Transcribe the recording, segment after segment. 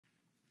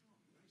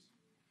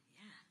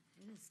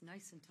It's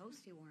nice and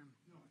toasty warm.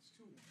 No, it's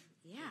too warm.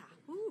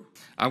 Yeah. Ooh.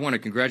 I want to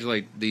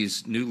congratulate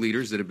these new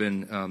leaders that have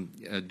been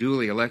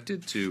duly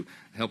elected to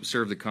help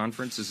serve the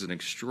conference. This is an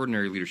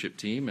extraordinary leadership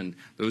team, and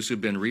those who've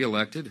been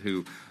reelected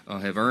who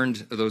have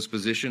earned those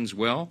positions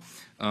well.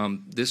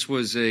 This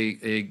was a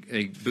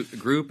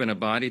group and a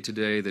body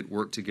today that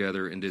worked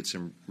together and did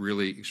some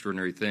really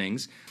extraordinary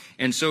things.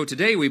 And so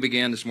today we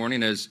began this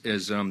morning, as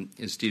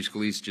Steve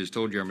Scalise just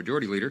told you, our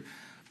majority leader,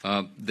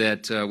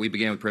 that we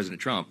began with President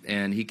Trump,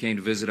 and he came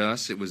to visit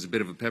us. It was a bit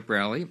of a pep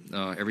rally.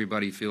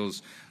 Everybody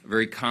feels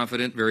very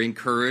confident, very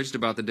encouraged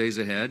about the days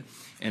ahead,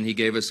 and he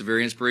gave us a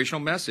very inspirational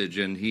message,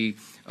 and he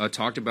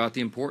talked about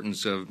the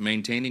importance of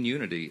maintaining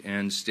unity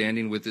and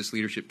standing with this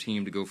leadership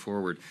team to go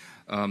forward.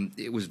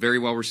 It was very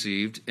well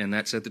received, and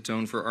that set the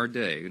tone for our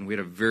day, and we had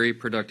a very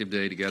productive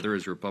day together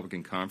as a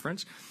Republican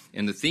conference,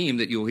 and the theme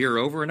that you'll hear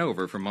over and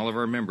over from all of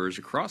our members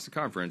across the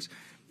conference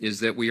is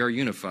that we are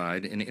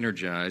unified and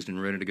energized and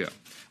ready to go.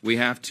 We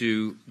have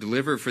to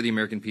deliver for the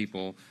American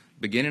people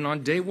beginning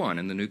on day one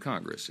in the new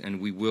Congress, and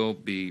we will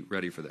be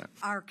ready for that.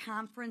 Our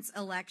conference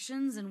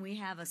elections, and we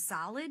have a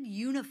solid,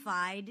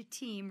 unified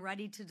team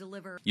ready to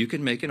deliver. You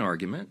can make an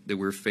argument that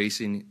we're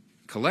facing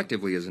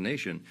collectively as a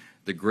nation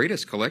the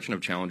greatest collection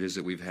of challenges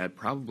that we've had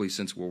probably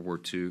since World War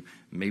II,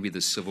 maybe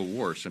the Civil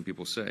War, some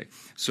people say.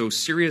 So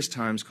serious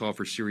times call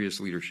for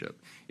serious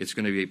leadership. It's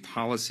going to be a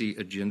policy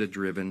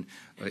agenda-driven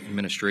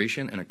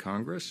administration and a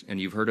Congress, and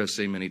you've heard us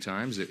say many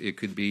times that it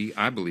could be,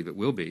 I believe it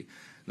will be,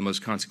 the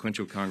most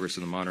consequential Congress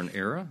in the modern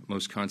era,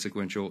 most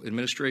consequential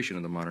administration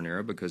in the modern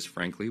era, because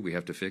frankly, we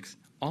have to fix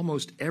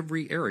almost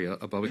every area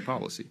of public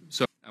policy.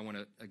 So I want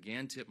to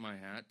again tip my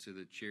hat to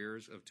the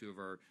chairs of two of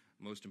our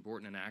most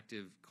important and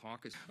active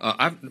caucus.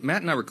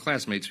 Matt and I were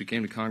classmates. We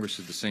came to Congress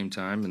at the same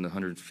time in the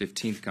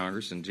 115th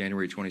Congress in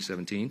January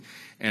 2017,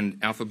 and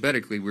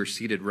alphabetically we're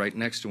seated right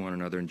next to one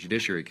another in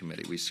Judiciary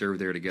Committee. We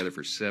served there together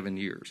for 7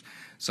 years.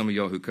 Some of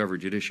y'all who cover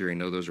Judiciary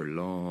know those are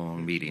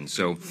long meetings,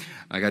 so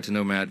I got to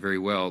know Matt very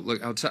well.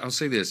 Look, I'll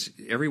say this.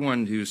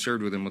 Everyone who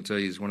served with him will tell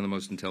you he's one of the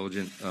most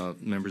intelligent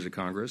members of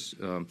Congress.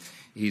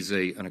 He's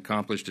an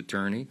accomplished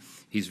attorney.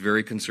 He's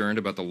very concerned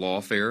about the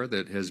lawfare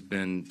that has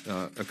been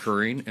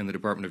occurring in the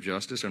Department of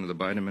Justice under the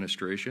Biden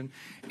administration,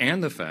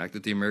 and the fact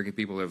that the American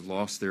people have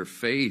lost their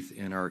faith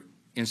in our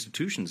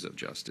institutions of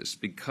justice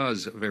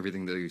because of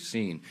everything that they've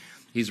seen.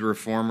 He's a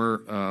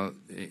reformer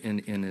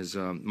in his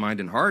mind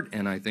and heart,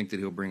 and I think that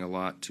he'll bring a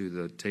lot to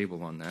the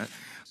table on that.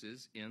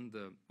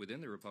 Within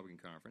the Republican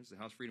Conference, the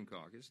House Freedom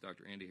Caucus,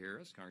 Dr. Andy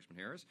Harris, Congressman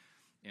Harris.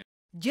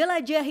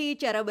 Jelajahi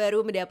cara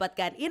baru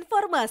mendapatkan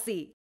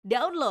informasi.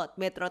 Download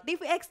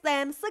MetroTV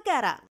Extend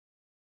sekarang.